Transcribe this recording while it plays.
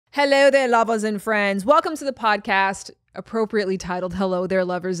Hello there, lovers and friends. Welcome to the podcast, appropriately titled Hello There,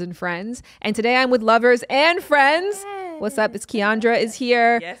 Lovers and Friends. And today I'm with lovers and friends. Yay. What's up? It's Kiaundra is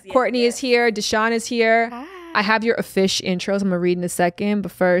here. Yes, Courtney is here. Deshawn is here. Hi. I have your official intros I'm going to read in a second.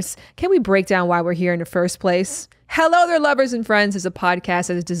 But first, can we break down why we're here in the first place? Hello There, Lovers and Friends is a podcast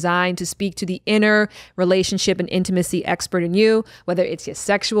that is designed to speak to the inner relationship and intimacy expert in you, whether it's your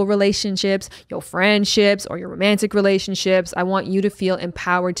sexual relationships, your friendships, or your romantic relationships. I want you to feel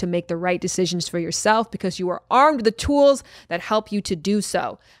empowered to make the right decisions for yourself because you are armed with the tools that help you to do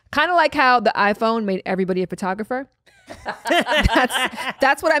so. Kind of like how the iPhone made everybody a photographer.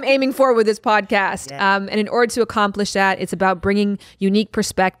 That's what I'm aiming for with this podcast. Yeah. And in order to accomplish that, it's about bringing unique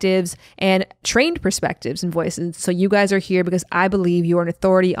perspectives and trained perspectives and voices. So you guys are here because I believe you are an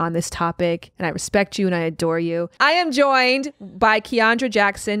authority on this topic, and I respect you and I adore you. I am joined by Kiaundra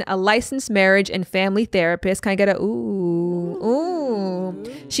Jackson, a licensed marriage and family therapist. Can I get a ooh?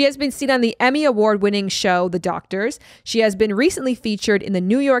 She has been seen on the Emmy Award-winning show, The Doctors. She has been recently featured in the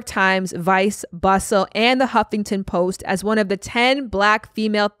New York Times, Vice, Bustle, and the Huffington Post as one of the 10 Black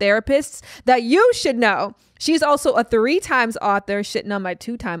female therapists that you should know. She's also a 3-time author, shitting on my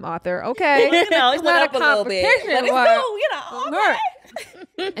 2-time author. Okay. It's not a competition.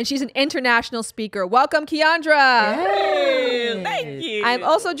 And she's an international speaker. Welcome, Kiaundra. Hey, thank you. I'm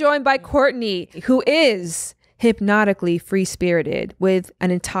also joined by Courtney, who is hypnotically free-spirited with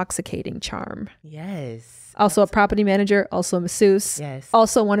an intoxicating charm. Yes. Also a property manager, also a masseuse. Yes.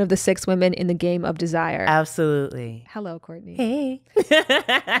 Also one of the 6 women in the game of desire. Absolutely. Hello, Courtney. Hey.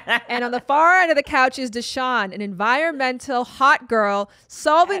 And on the far end of the couch is Deshawn, an environmental hot girl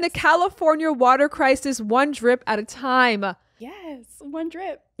solving the California water crisis one drip at a time. Yes, one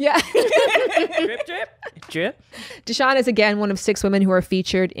drip. Yeah. Drip, drip, drip. Deshawn is again one of 6 women who are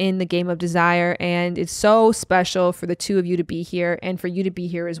featured in the Game of Desire, and it's so special for the 2 of you to be here and for you to be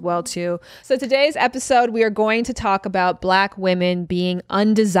here as well too. So today's episode, we are going to talk about Black women being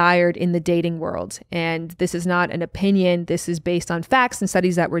undesired in the dating world. And this is not an opinion. This is based on facts and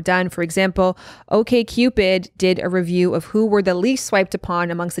studies that were done. For example, OkCupid did a review of who were the least swiped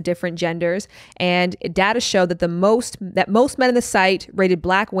upon amongst the different genders, and data showed that most men in the site rated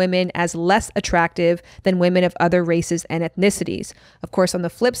Black women as less attractive than women of other races and ethnicities. Of course, on the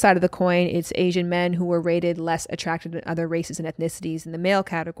flip side of the coin, it's Asian men who were rated less attractive than other races and ethnicities in the male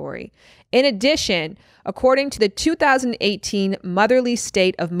category. In addition, according to the 2018 Motherly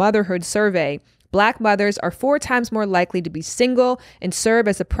State of Motherhood survey, Black mothers are 4 times more likely to be single and serve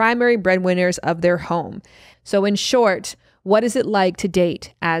as the primary breadwinners of their home. So in short, what is it like to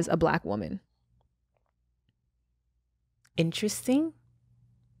date as a Black woman? Interesting,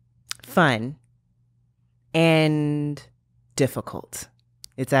 fun, and difficult.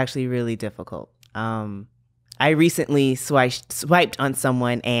 It's actually really difficult. I recently swiped on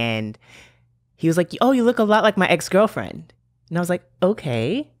someone and he was like, "Oh, you look a lot like my ex-girlfriend." And I was like,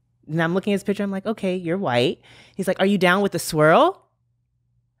 "Okay." And I'm looking at his picture. I'm like, "Okay, you're white." He's like, "Are you down with the swirl?"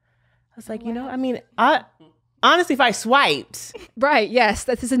 I was like, honestly, if I swiped. Right. Yes.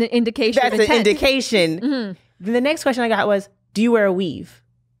 That is an indication. That's an indication. Mm-hmm. Then the next question I got was, "Do you wear a weave?"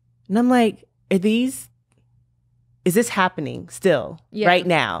 And I'm like, is this happening still right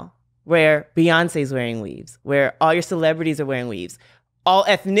now where Beyonce's wearing weaves, where all your celebrities are wearing weaves, all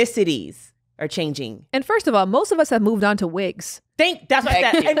ethnicities are changing? And first of all, most of us have moved on to wigs. That's what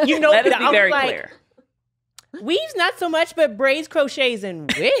I said. And let us be very clear. Weaves, not so much, but braids, crochets,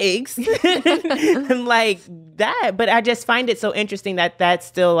 and wigs. And like that. But I just find it so interesting that that's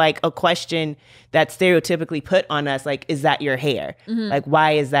still like a question that's stereotypically put on us. Like, is that your hair? Mm-hmm. Like,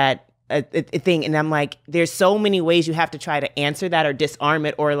 why is that a thing? And I'm like, there's so many ways you have to try to answer that or disarm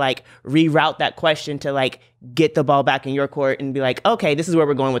it or like reroute that question to like get the ball back in your court and be like, okay, this is where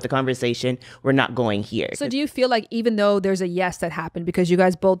we're going with the conversation. We're not going here. So do you feel like even though there's a yes that happened because you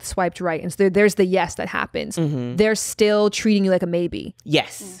guys both swiped right and so there's the yes that happens, mm-hmm. they're still treating you like a maybe?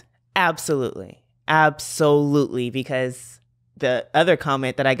 Yes, absolutely. Absolutely. Because the other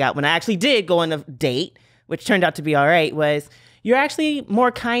comment that I got when I actually did go on a date, which turned out to be all right, was, "You're actually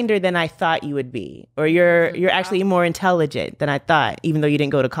more kinder than I thought you would be," or you're actually more intelligent than I thought, even though you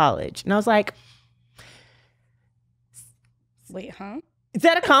didn't go to college. And I was like, wait, huh? Is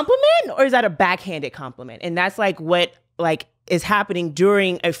that a compliment or is that a backhanded compliment? And that's like what like is happening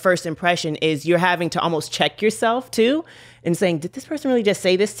during a first impression is you're having to almost check yourself too and saying, did this person really just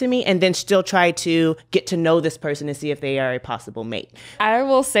say this to me? And then still try to get to know this person and see if they are a possible mate. I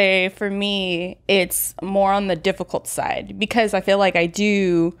will say for me, it's more on the difficult side because I feel like I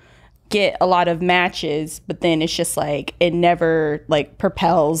do get a lot of matches, but then it's just like it never like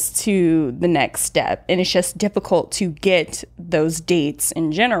propels to the next step, and it's just difficult to get those dates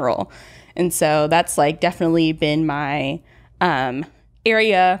in general. And so that's like definitely been my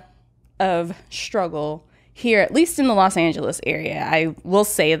area of struggle here, at least in the Los Angeles area. I will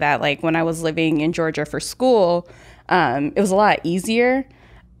say that like when I was living in Georgia for school, it was a lot easier,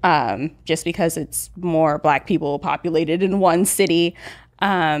 just because it's more Black people populated in one city.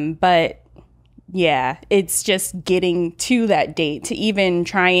 But yeah, it's just getting to that date to even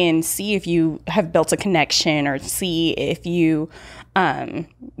try and see if you have built a connection or see if you,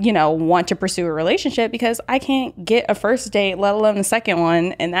 want to pursue a relationship, because I can't get a first date, let alone the second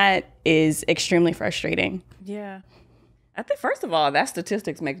one. And that is extremely frustrating. Yeah. I think, first of all, that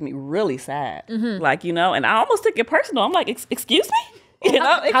statistics makes me really sad. Like, and I almost took it personal. I'm like, excuse me?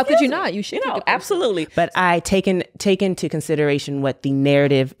 How could you not? You should. Absolutely. But I take into consideration what the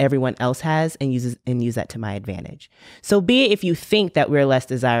narrative everyone else has and use that to my advantage. So be it if you think that we're less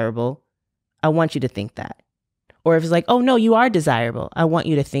desirable, I want you to think that. Or if it's like, oh no, you are desirable, I want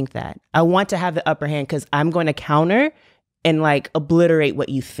you to think that. I want to have the upper hand because I'm going to counter and like obliterate what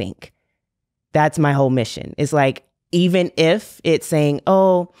you think. That's my whole mission. It's like, even if it's saying,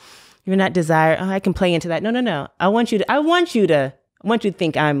 oh, you're not desired, I can play into that. No. I want you to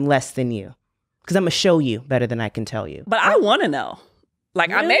think I'm less than you, because I'm going to show you better than I can tell you. But I want to know. Like,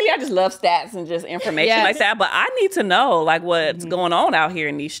 Really? maybe I just love stats and just information like that, but I need to know, like, what's going on out here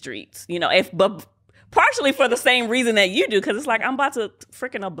in these streets. But partially for the same reason that you do, because it's like, I'm about to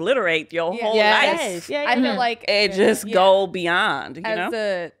freaking obliterate your whole life. I feel like it just go beyond, you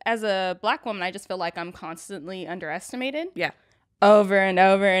know? As a Black woman, I just feel like I'm constantly underestimated. Yeah. Over and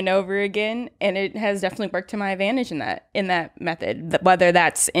over and over again, and it has definitely worked to my advantage in that method. Whether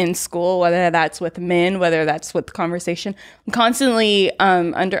that's in school, whether that's with men, whether that's with conversation, I'm constantly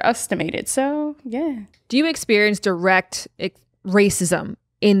underestimated. So yeah. Do you experience direct racism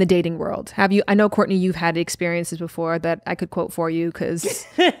in the dating world? Have you? I know, Courtney, you've had experiences before that I could quote for you,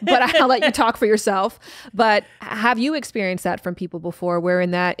 but I'll let you talk for yourself. But have you experienced that from people before,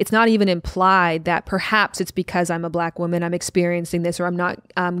 wherein that it's not even implied that perhaps it's because I'm a Black woman, I'm experiencing this, or I'm not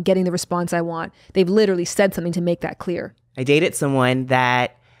getting the response I want? They've literally said something to make that clear. I dated someone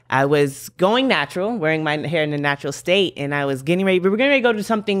that I was going natural, wearing my hair in a natural state, and I was getting ready. We were getting ready to go to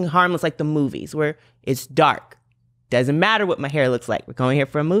something harmless like the movies, where it's dark. Doesn't matter what my hair looks like. We're going here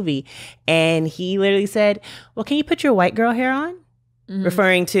for a movie. And he literally said, well, can you put your white girl hair on?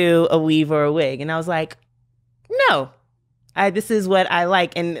 Referring to a weave or a wig. And I was like, no, this is what I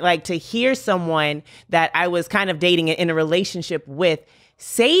like. And like to hear someone that I was kind of dating in a relationship with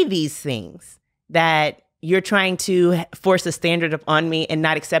say these things, that you're trying to force a standard upon me and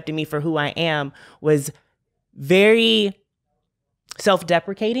not accepting me for who I am, was very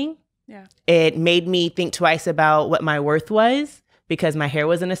self-deprecating. Yeah. It made me think twice about what my worth was, because my hair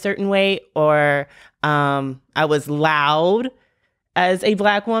was in a certain way, or I was loud as a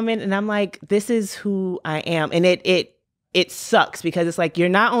Black woman. And I'm like, this is who I am. And it sucks, because it's like, you're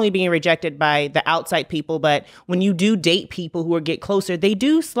not only being rejected by the outside people, but when you do date people who get closer, they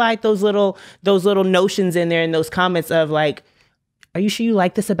do slide those little notions in there in those comments of like, are you sure you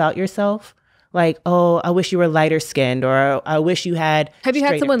like this about yourself? Like, oh, I wish you were lighter skinned, or I wish you had. Have you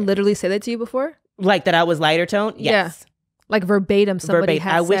had someone literally say that to you before? Like that I was lighter toned? Yes. Yeah. Like verbatim, somebody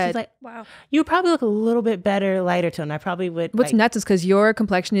has I wish said, it's like, wow, you probably look a little bit better lighter tone. I probably would. What's nuts is because your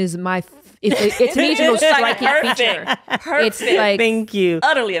complexion is it's an even most striking feature. Perfect. It's like, thank you.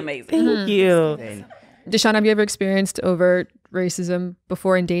 Utterly amazing. Thank you. Deshawn, have you ever experienced overt racism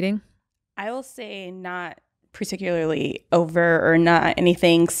before in dating? I will say not particularly overt, or not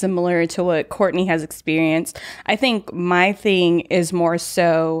anything similar to what Courtney has experienced. I think my thing is more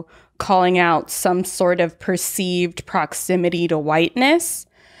so calling out some sort of perceived proximity to whiteness,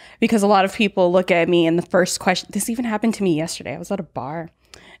 because a lot of people look at me and the first question, this even happened to me yesterday. I was at a bar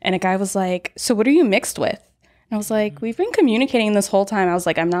and a guy was like, so what are you mixed with? And I was like, we've been communicating this whole time. I was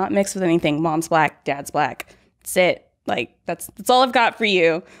like, I'm not mixed with anything. Mom's Black, dad's Black. That's it. Like, that's all I've got for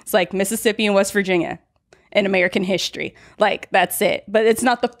you. It's like Mississippi and West Virginia in American history. Like, that's it. But it's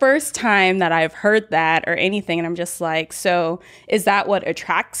not the first time that I've heard that or anything. And I'm just like, so is that what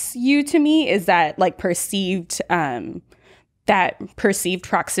attracts you to me? Is that like perceived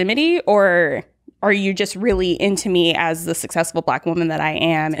proximity, or are you just really into me as the successful Black woman that I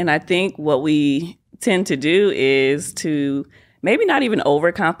am? And I think what we tend to do is to maybe not even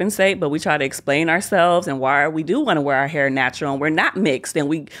overcompensate, but we try to explain ourselves and why we do want to wear our hair natural and we're not mixed. And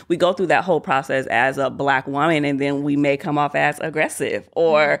we go through that whole process as a Black woman, and then we may come off as aggressive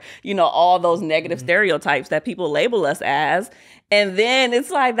or, you know, all those negative stereotypes that people label us as. And then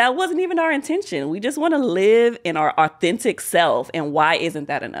it's like, that wasn't even our intention. We just want to live in our authentic self. And why isn't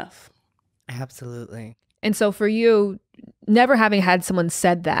that enough? Absolutely. And so for you, never having had someone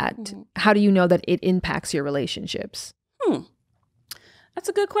said that, how do you know that it impacts your relationships? That's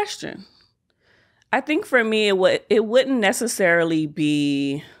a good question. I think for me, it wouldn't necessarily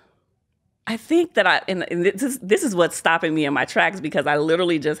be. I think that and this is what's stopping me in my tracks, because I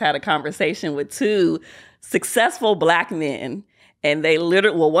literally just had a conversation with two successful Black men, and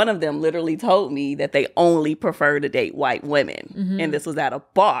one of them literally told me that they only prefer to date white women, and this was at a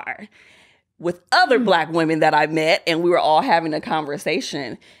bar with other Black women that I met, and we were all having a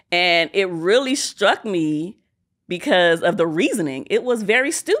conversation, and it really struck me. Because of the reasoning, it was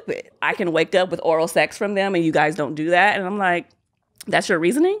very stupid. I can wake up with oral sex from them and you guys don't do that. And I'm like, that's your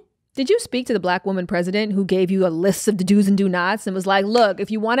reasoning? Did you speak to the Black woman president who gave you a list of the do's and do nots and was like, look,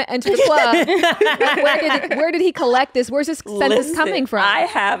 if you want to enter the club, like, where did he collect this? Where's this census coming from? I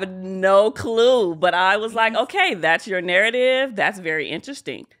have no clue, but I was like, okay, that's your narrative. That's very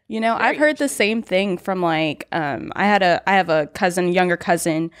interesting. You know, I've heard the same thing from like, I have a cousin, younger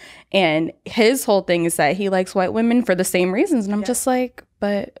cousin, and his whole thing is that he likes white women for the same reasons. And I'm just like,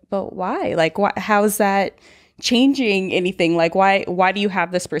 but why? Like, how is that changing anything? Like, why do you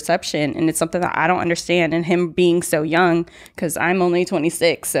have this perception? And it's something that I don't understand. And him being so young, because I'm only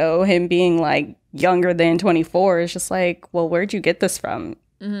 26, so him being like younger than 24 is just like, well, where'd you get this from?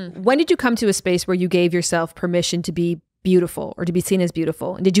 When did you come to a space where you gave yourself permission to be beautiful or to be seen as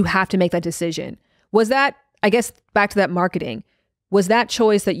beautiful? And did you have to make that decision? Was that, I guess, back to that marketing, was that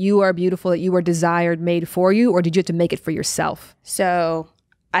choice that you are beautiful, that you are desired, made for you, or did you have to make it for yourself? So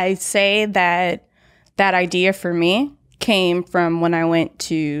I say that idea for me came from when I went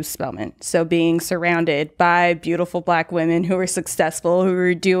to Spelman. So being surrounded by beautiful Black women who were successful, who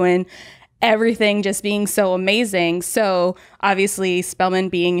were doing everything, just being so amazing. So obviously Spelman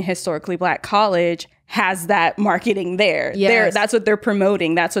being a historically Black college has that marketing there. Yes. That's what they're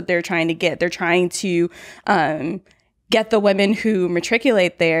promoting. That's what they're trying to get. They're trying to get the women who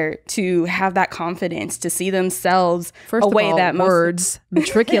matriculate there to have that confidence, to see themselves First a of way all, that words,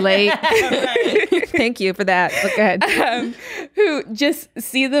 matriculate. Thank you for that. Go ahead. Who just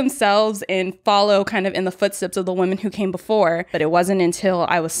see themselves and follow kind of in the footsteps of the women who came before. But it wasn't until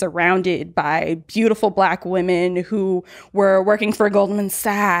I was surrounded by beautiful Black women who were working for Goldman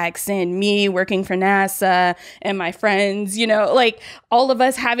Sachs and me working for NASA and my friends, you know, like all of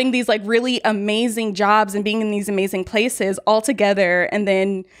us having these like really amazing jobs and being in these amazing places all together, and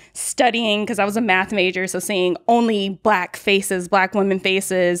then studying, because I was a math major, so seeing only Black faces, Black women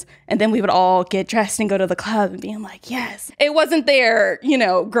faces, and then we would all get dressed and go to the club and being like, yes. It wasn't there, you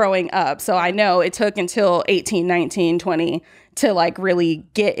know, growing up. So I know it took until 18, 19, 20 to like really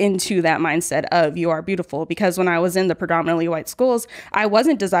get into that mindset of you are beautiful. Because when I was in the predominantly white schools, I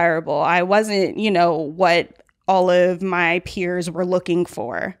wasn't desirable. I wasn't, you know, what all of my peers were looking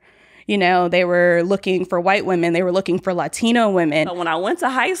for. You know, they were looking for white women. They were looking for Latino women. So when I went to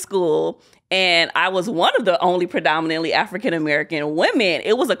high school and I was one of the only predominantly African-American women,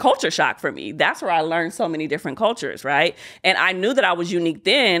 it was a culture shock for me. That's where I learned so many different cultures, right? And I knew that I was unique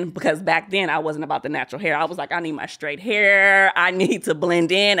then, because back then I wasn't about the natural hair. I was like, I need my straight hair. I need to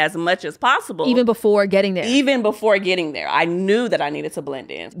blend in as much as possible. Even before getting there. Even before getting there, I knew that I needed to blend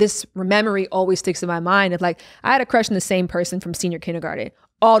in. This memory always sticks in my mind of like, I had a crush on the same person from senior kindergarten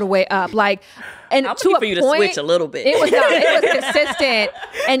all the way up. Like, and I'm to looking a for you to point, switch a little bit. It was not, it was consistent.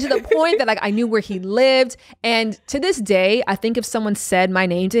 And to the point that like I knew where he lived. And to this day, I think if someone said my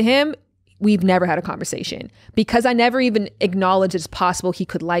name to him, we've never had a conversation, because I never even acknowledged it's possible he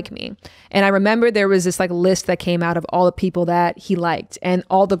could like me. And I remember there was this like list that came out of all the people that he liked, and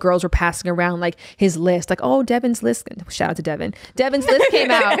all the girls were passing around like his list, like, oh, Devin's list. Shout out to Devin. Devin's list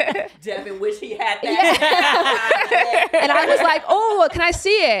came out. Devin wish he had that. Yeah. And I was like, oh, can I see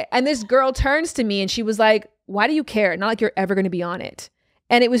it? And this girl turns to me and she was like, why do you care? Not like you're ever going to be on it.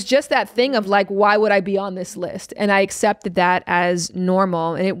 And it was just that thing of like, why would I be on this list? And I accepted that as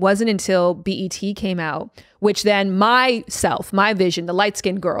normal. And it wasn't until BET came out, which then my vision, the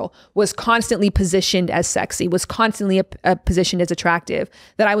light-skinned girl, was constantly positioned as sexy, was constantly positioned as attractive,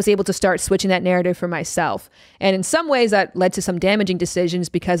 that I was able to start switching that narrative for myself. And in some ways that led to some damaging decisions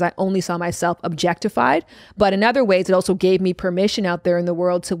because I only saw myself objectified. But in other ways, it also gave me permission out there in the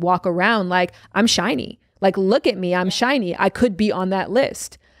world to walk around like I'm shiny. Like, look at me, I'm shiny. I could be on that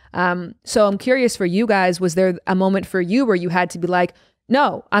list. So I'm curious for you guys, was there a moment for you where you had to be like,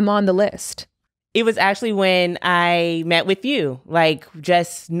 no, I'm on the list? It was actually when I met with you, like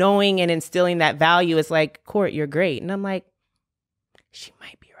just knowing and instilling that value. It's like, Court, you're great. And I'm like, she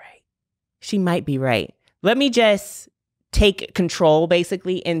might be right. She might be right. Let me just take control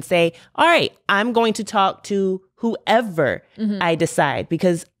basically and say, all right, I'm going to talk to whoever I decide,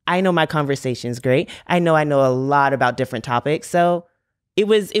 because I know my conversation's great. I know a lot about different topics. So it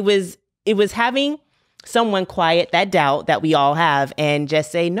was having someone quiet that doubt that we all have and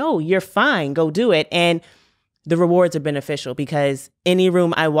just say, no, you're fine, go do it. And the rewards are beneficial, because any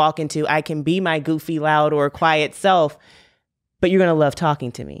room I walk into, I can be my goofy, loud, or quiet self, but you're going to love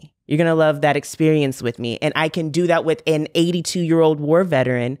talking to me. You're going to love that experience with me. And I can do that with an 82-year-old war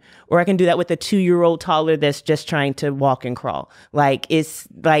veteran, or I can do that with a 2-year-old toddler that's just trying to walk and crawl.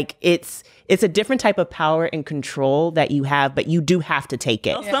 It's a different type of power and control that you have, but you do have to take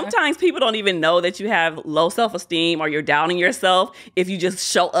it. Well, sometimes people don't even know that you have low self-esteem or you're doubting yourself if you just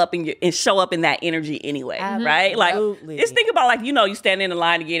show up and show up in that energy anyway, right? Like, just think about, like, you stand in the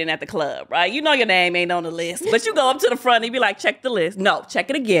line to get in at the club, right? You know your name ain't on the list, but you go up to the front and you be like, check the list. No, check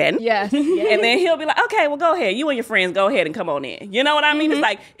it again. Yes. And then he'll be like, okay, well, go ahead. You and your friends, go ahead and come on in. You know what I mean? It's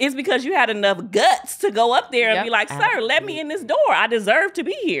like, it's because you had enough guts to go up there and be like, sir, let me in this door. I deserve to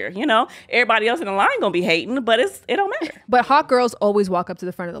be here. Everybody else in the line gonna be hating, but it don't matter. But hot girls always walk up to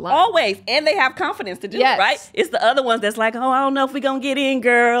the front of the line. Always. And they have confidence to do it, right? It's the other ones that's like, oh, I don't know if we gonna get in,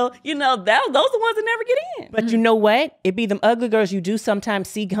 girl. Those are the ones that never get in. But you know what? It be them ugly girls you do sometimes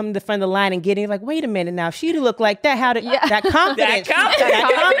see come to the front of the line and get in. Like, wait a minute now, if she look like that, how did that confidence?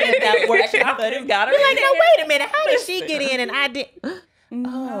 That confidence that works. Got her. You're like, no, wait a minute, how did she get in and I did?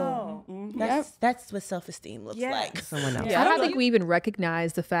 That's what self-esteem looks like. Someone else. I don't think we even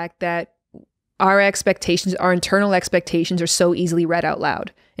recognize the fact that our expectations, our internal expectations, are so easily read out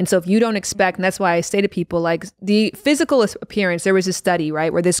loud. And so if you don't expect, and that's why I say to people, like, the physical appearance, there was a study,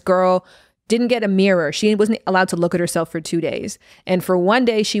 right, where this girl didn't get a mirror. She wasn't allowed to look at herself for 2 days. And for one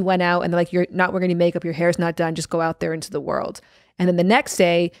day she went out and they're like, you're not wearing any makeup, your hair's not done, just go out there into the world. And then the next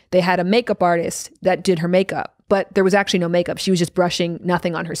day they had a makeup artist that did her makeup, but there was actually no makeup. She was just brushing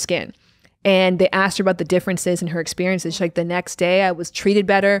nothing on her skin. And they asked her about the differences in her experiences. She's like, the next day I was treated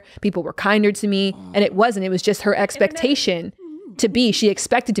better. People were kinder to me. And it wasn't. It was just her expectation to be. She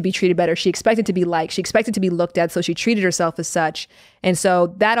expected to be treated better. She expected to be liked. She expected to be looked at. So she treated herself as such. And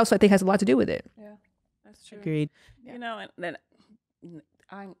so that also, I think, has a lot to do with it. Yeah, that's true. Agreed. And then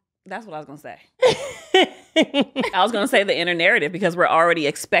that's what I was going to say. I was going to say the inner narrative, because we're already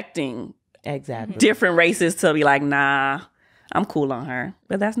expecting different races to be like, nah, I'm cool on her,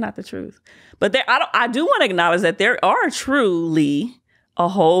 but that's not the truth. But I do want to acknowledge that there are truly a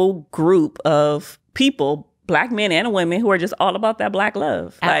whole group of people, Black men and women, who are just all about that Black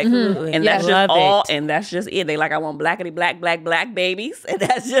love. Absolutely. And that's just all, and that's just it. They like, I want blackity black babies, and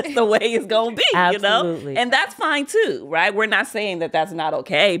that's just the way it's gonna be. Absolutely. And that's fine too, right? We're not saying that that's not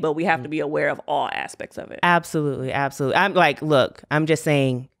okay, but we have to be aware of all aspects of it. Absolutely. I'm like, look, I'm just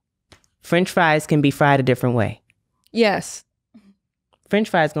saying, French fries can be fried a different way. Yes. French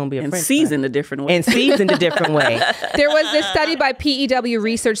fries gonna be a French seasoned a different way. And seasoned a different way. There was this study by PEW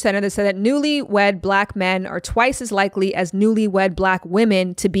Research Center that said that newlywed Black men are twice as likely as newlywed Black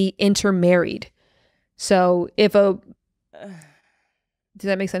women to be intermarried. So if does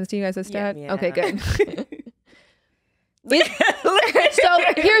that make sense to you guys, that stat? Yeah. Okay, good. So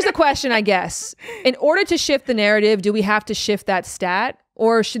here's the question, I guess. In order to shift the narrative, do we have to shift that stat?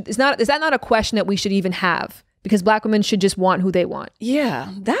 Or is that not a question that we should even have? Because Black women should just want who they want.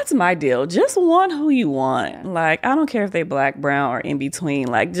 Yeah, that's my deal. Just want who you want. Yeah. Like, I don't care if they Black, brown, or in between.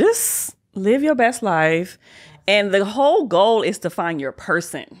 Like, just live your best life. And the whole goal is to find your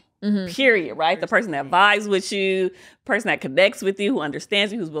person. Period, right? The person that vibes with you, person that connects with you, who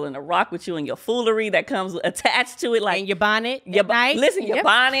understands you, who's willing to rock with you, and your foolery that comes attached to it. Like, and your bonnet. Your bonnet.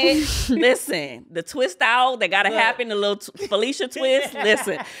 Listen, the twist out that got to happen, the little Felicia twist.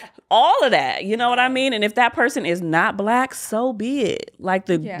 Listen, all of that. You know what I mean? And if that person is not Black, so be it. Like,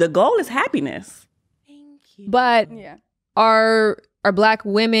 the goal is happiness. Thank you. But are Black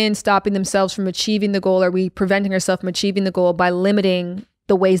women stopping themselves from achieving the goal? Are we preventing ourselves from achieving the goal by limiting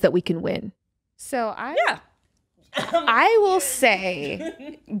the ways that we can win? So I will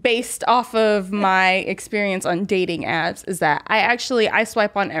say, based off of my experience on dating apps, is that I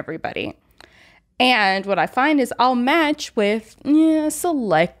swipe on everybody. And what I find is I'll match with a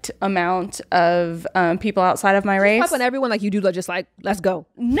select amount of people outside of my race. Swipe on everyone like you do, just like, let's go.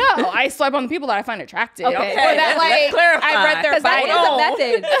 No, I swipe on the people that I find attractive. Okay. Or that, like, I read their bio. That is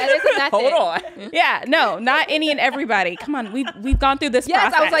a method. That is a method. Hold on. Yeah, no, not any and everybody. Come on, we've gone through this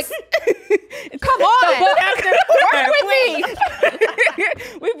process. I was like, come on. Work with me.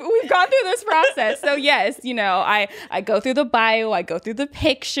 we've gone through this process. So yes, I go through the bio, I go through the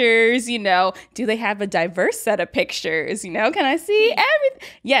pictures, do they have a diverse set of pictures? Can I see everything?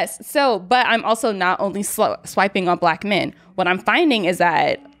 Yes. So, but I'm also not only swiping on Black men. What I'm finding is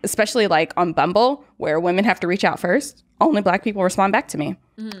that, especially like on Bumble, where women have to reach out first, only Black people respond back to me.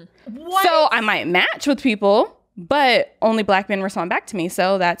 What? So I might match with people, but only Black men respond back to me.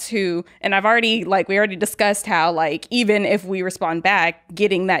 So that's who, and we already discussed how, like, even if we respond back,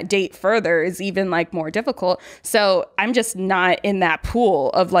 getting that date further is even like more difficult. So I'm just not in that pool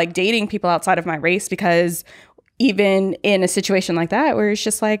of like dating people outside of my race, because even in a situation like that, where it's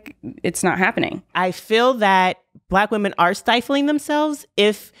just like, it's not happening. I feel that Black women are stifling themselves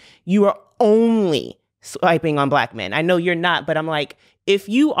if you are only swiping on Black men. I know you're not, but I'm like, if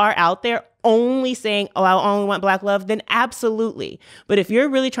you are out there only saying, oh, I only want Black love, then absolutely. But if you're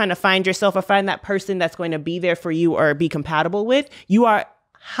really trying to find yourself or find that person that's going to be there for you or be compatible with, you are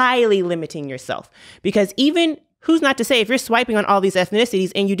highly limiting yourself. Because even, who's not to say, if you're swiping on all these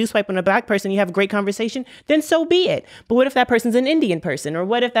ethnicities and you do swipe on a Black person, you have a great conversation, then so be it. But what if that person's an Indian person? Or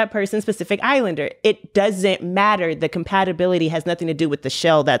what if that person's Pacific Islander? It doesn't matter. The compatibility has nothing to do with the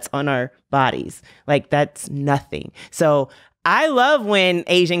shell that's on our bodies. Like, that's nothing. So I love when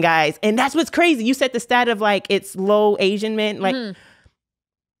Asian guys, and that's what's crazy. You said the stat of like, it's low Asian men. Like,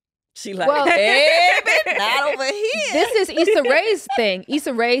 she like, baby, not over here. This is Issa Rae's thing.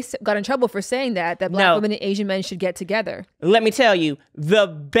 Issa Rae got in trouble for saying that Black women and Asian men should get together. Let me tell you, the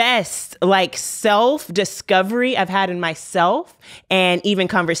best like self-discovery I've had in myself, and even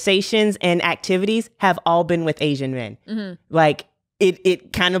conversations and activities, have all been with Asian men. Like,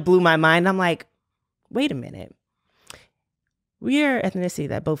 it kind of blew my mind. I'm like, wait a minute. We are ethnicity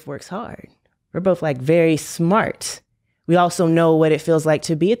that both works hard. We're both like very smart. We also know what it feels like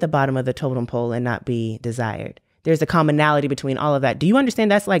to be at the bottom of the totem pole and not be desired. There's a commonality between all of that. Do you understand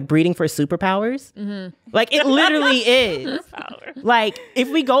that's like breeding for superpowers? Like, it literally is. Like, if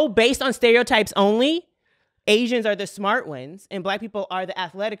we go based on stereotypes only, Asians are the smart ones and Black people are the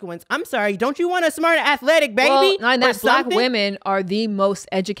athletic ones. I'm sorry, don't you want a smart athletic baby? Well, not that Black women are the most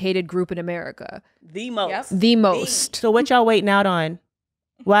educated group in America. The most. Yep. The most. So what y'all waiting out on?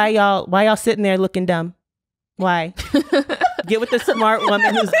 Why y'all sitting there looking dumb? Why? Get with the smart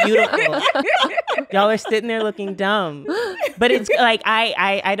woman who's beautiful. Y'all are sitting there looking dumb. But it's like,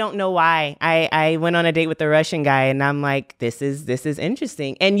 I don't know why. I went on a date with a Russian guy and I'm like, this is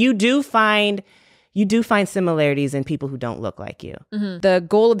interesting. And you do find similarities in people who don't look like you. The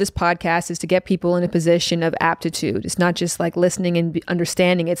goal of this podcast is to get people in a position of aptitude. It's not just like listening and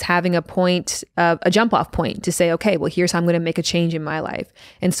understanding. It's having a point, a jump off point to say, okay, well, here's how I'm going to make a change in my life.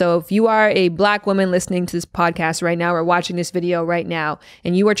 And so if you are a Black woman listening to this podcast right now or watching this video right now,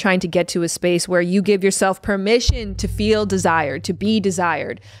 and you are trying to get to a space where you give yourself permission to feel desired, to be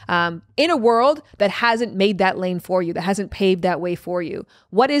desired, in a world that hasn't made that lane for you, that hasn't paved that way for you,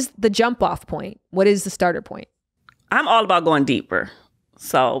 what is the jump off point? What is the starter point? I'm all about going deeper.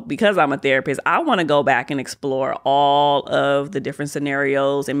 So because I'm a therapist, I want to go back and explore all of the different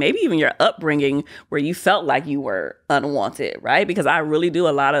scenarios and maybe even your upbringing where you felt like you were unwanted, right? Because I really do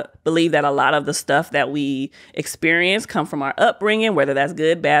believe that a lot of the stuff that we experience come from our upbringing, whether that's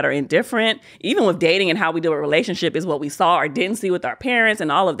good, bad, or indifferent. Even with dating and how we do a relationship is what we saw or didn't see with our parents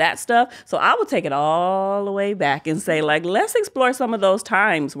and all of that stuff. So I would take it all the way back and say, like, let's explore some of those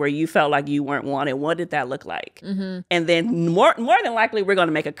times where you felt like you weren't wanted. What did that look like? And then more than likely, we're going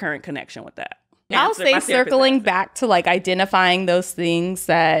to make a current connection with that. I'll say circling back to like identifying those things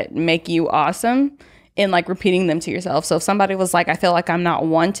that make you awesome and like repeating them to yourself. So if somebody was like, I feel like I'm not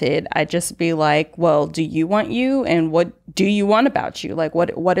wanted, I'd just be like, well, do you want you? And what do you want about you? Like,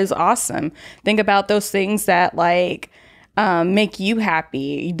 what is awesome? Think about those things that like make you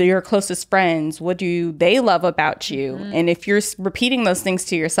happy, your closest friends. What do they love about you? And if you're repeating those things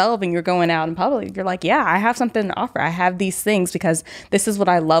to yourself and you're going out in public, you're like, yeah, I have something to offer. I have these things because this is what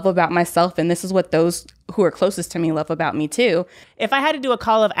I love about myself. And this is what those who are closest to me love about me too. If I had to do a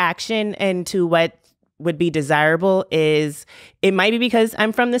call of action into what would be desirable, is it might be because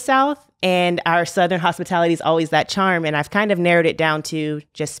I'm from the South and our Southern hospitality is always that charm. And I've kind of narrowed it down to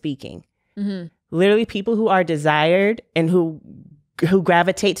just speaking. Literally, people who are desired and who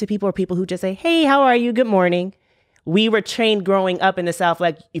gravitate to people are people who just say, hey, how are you? Good morning. we were trained growing up in the South,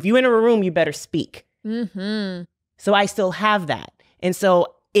 like, if you enter a room, you better speak. So I still have that. And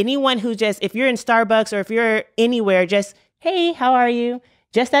so anyone who just, if you're in Starbucks or if you're anywhere, just, hey, how are you?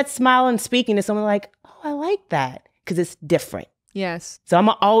 Just that smile and speaking to someone like, oh, I like that, because it's different. Yes. So I'm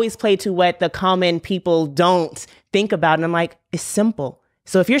always play to what the common people don't think about. And I'm like, it's simple.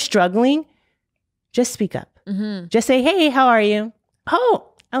 So if you're struggling, just speak up. Just say, hey, how are you? Oh,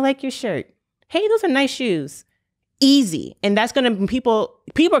 I like your shirt. Hey, those are nice shoes. Easy. And that's going to,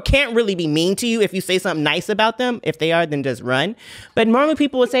 people can't really be mean to you if you say something nice about them. If they are, then just run. But normally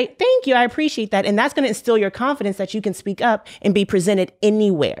people would say, thank you, I appreciate that. And that's going to instill your confidence that you can speak up and be presented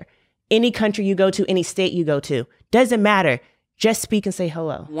anywhere. Any country you go to, any state you go to. Doesn't matter. Just speak and say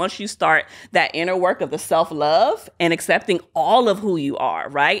hello. Once you start that inner work of the self-love and accepting all of who you are,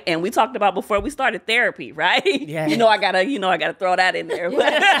 right? And we talked about before we started therapy, right? Yeah. I gotta throw that in there.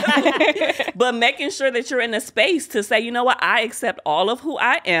 But making sure that you're in a space to say, you know what, I accept all of who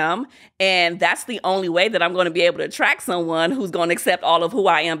I am. And that's the only way that I'm going to be able to attract someone who's going to accept all of who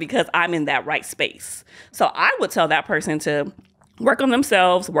I am, because I'm in that right space. So I would tell that person to work on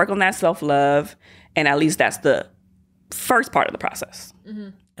themselves, work on that self-love. And at least that's the first part of the process.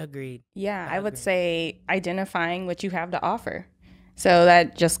 Agreed. Yeah, I would say identifying what you have to offer. So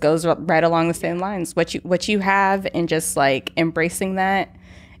that just goes right along the same lines. What you have, and just like embracing that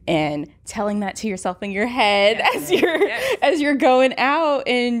and telling that to yourself in your head as you're going out,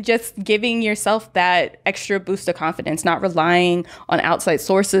 and just giving yourself that extra boost of confidence, not relying on outside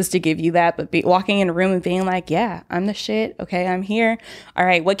sources to give you that, but walking in a room and being like, yeah, I'm the shit. Okay, I'm here. All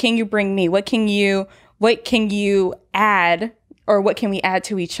right, what can you bring me? What can you add, or what can we add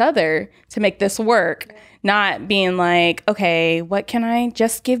to each other to make this work? Not being like, okay, what can I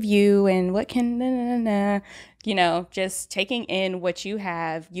just give you, and what can, just taking in what you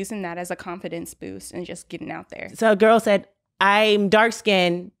have, using that as a confidence boost, and just getting out there. So a girl said, I'm dark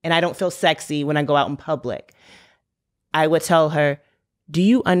skinned and I don't feel sexy when I go out in public. I would tell her, do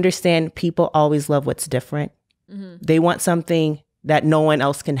you understand people always love what's different? They want something that no one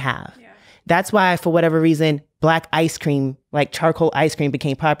else can have. That's why, for whatever reason, black ice cream, like charcoal ice cream,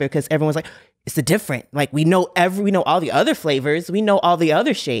 became popular, because everyone's like, it's the different. Like, we know all the other flavors. We know all the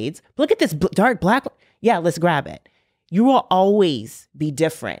other shades. But look at this dark black one. Yeah, let's grab it. You will always be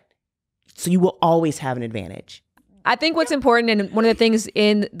different. So you will always have an advantage. I think what's important, and one of the things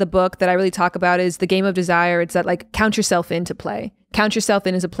in the book that I really talk about, is the game of desire. It's that, like, count yourself into play. Count yourself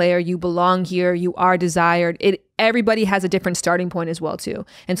in as a player. You belong here. You are desired. Everybody has a different starting point as well, too.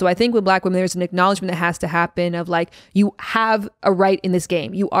 And so I think with Black women, there's an acknowledgement that has to happen of, like, you have a right in this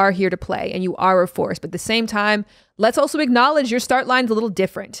game. You are here to play, and you are a force. But at the same time, let's also acknowledge your start line's a little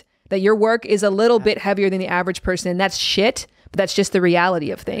different, that your work is a little bit heavier than the average person. And that's shit, but that's just the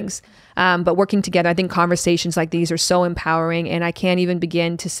reality of things. But working together, I think conversations like these are so empowering, and I can't even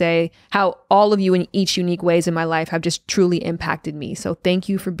begin to say how all of you in each unique ways in my life have just truly impacted me. So thank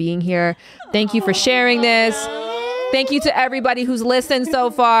you for being here. Thank you for sharing this. Thank you to everybody who's listened so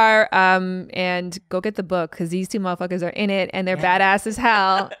far. And go get the book, because these two motherfuckers are in it, and they're badass as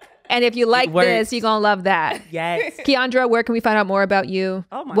hell. And if you like this, you're going to love that. Yes. Kiaundra, where can we find out more about you?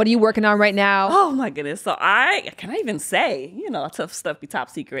 What are you working on right now? Oh my goodness. So can I even say, tough stuff be top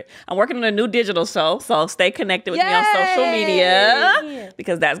secret. I'm working on a new digital show. So stay connected with me on social media,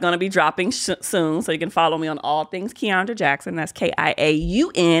 because that's going to be dropping soon. So you can follow me on all things Kiaundra Jackson. That's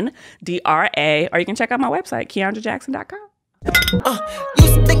KIAUNDRA. Or you can check out my website, KiaundraJackson.com.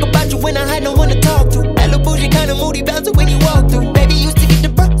 Used to think about you when I had no one to talk to. Hello bougie, kind of moody bouncer when you walk through. Baby used to get the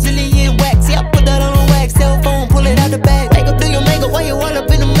Brazilian wax. Yeah, I put that on wax. Cell phone, pull it out the bag. Make up, do your makeup while you all up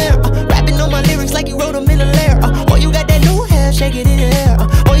in the